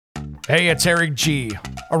Hey, it's Eric G.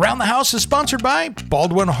 Around the House is sponsored by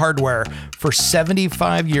Baldwin Hardware. For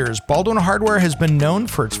 75 years, Baldwin Hardware has been known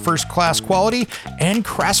for its first-class quality and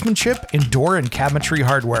craftsmanship in door and cabinetry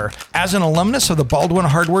hardware. As an alumnus of the Baldwin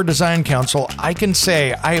Hardware Design Council, I can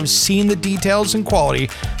say I have seen the details and quality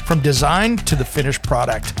from design to the finished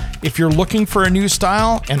product. If you're looking for a new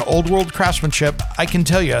style and old-world craftsmanship, I can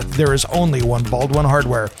tell you there is only one Baldwin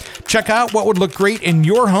Hardware. Check out what would look great in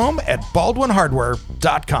your home at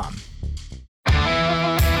baldwinhardware.com.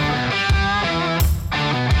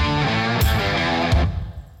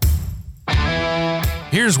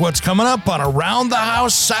 Here's what's coming up on Around the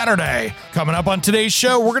House Saturday. Coming up on today's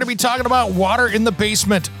show, we're going to be talking about water in the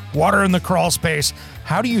basement, water in the crawl space.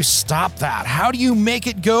 How do you stop that? How do you make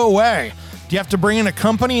it go away? Do you have to bring in a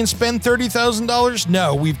company and spend $30,000?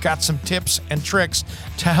 No, we've got some tips and tricks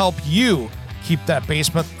to help you keep that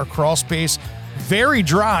basement or crawl space very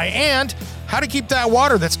dry, and how to keep that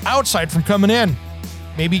water that's outside from coming in.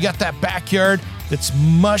 Maybe you got that backyard that's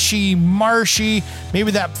mushy, marshy.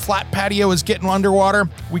 Maybe that flat patio is getting underwater.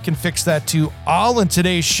 We can fix that too, all in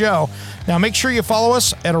today's show. Now make sure you follow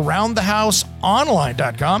us at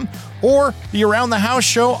AroundTheHouseOnline.com or the Around the House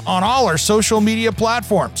Show on all our social media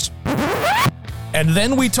platforms. And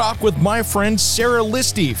then we talk with my friend Sarah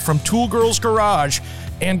Listy from Tool Girls Garage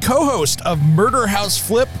and co-host of Murder House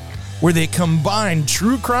Flip, where they combine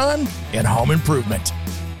true crime and home improvement.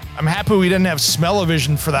 I'm happy we didn't have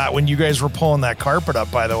smell-o-vision for that when you guys were pulling that carpet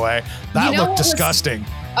up, by the way. That looked disgusting.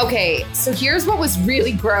 Okay, so here's what was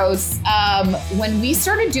really gross. When we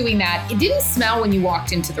started doing that, it didn't smell when you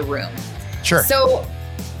walked into the room. Sure. So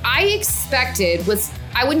I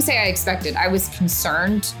was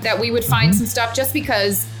concerned that we would find some stuff, just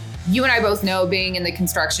because you and I both know, being in the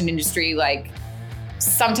construction industry, like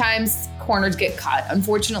sometimes corners get cut,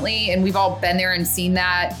 unfortunately, and we've all been there and seen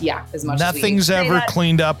that. Yeah, as much nothing's as ever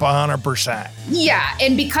cleaned up 100%. Yeah,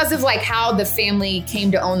 and because of like how the family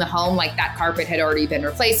came to own the home, like that carpet had already been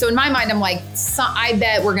replaced. So in my mind, I'm like, I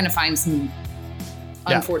bet we're gonna find some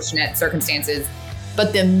unfortunate circumstances.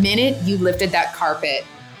 But the minute you lifted that carpet,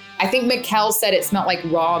 I think Mikkel said it smelled like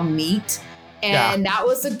raw meat. And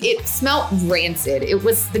it smelled rancid. It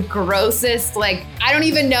was the grossest, like, I don't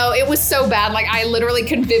even know. It was so bad. Like, I literally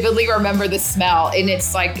can vividly remember the smell. And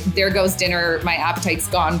it's like, there goes dinner. My appetite's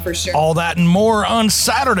gone for sure. All that and more on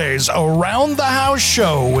Saturdays Around the House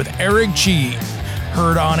Show with Eric G.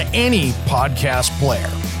 Heard on any podcast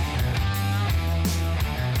player.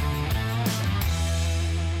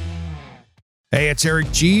 Hey, it's Eric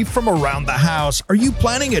G. from Around the House. Are you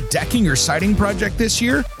planning a decking or siding project this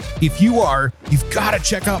year? If you are, you've got to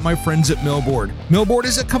check out my friends at Millboard. Millboard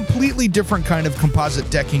is a completely different kind of composite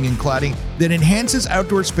decking and cladding that enhances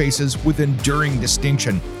outdoor spaces with enduring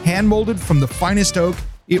distinction. Hand-molded from the finest oak,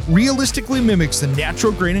 it realistically mimics the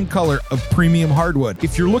natural grain and color of premium hardwood.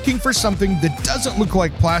 If you're looking for something that doesn't look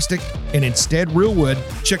like plastic and instead real wood,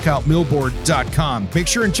 check out millboard.com. Make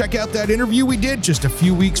sure and check out that interview we did just a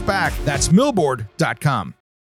few weeks back. That's millboard.com.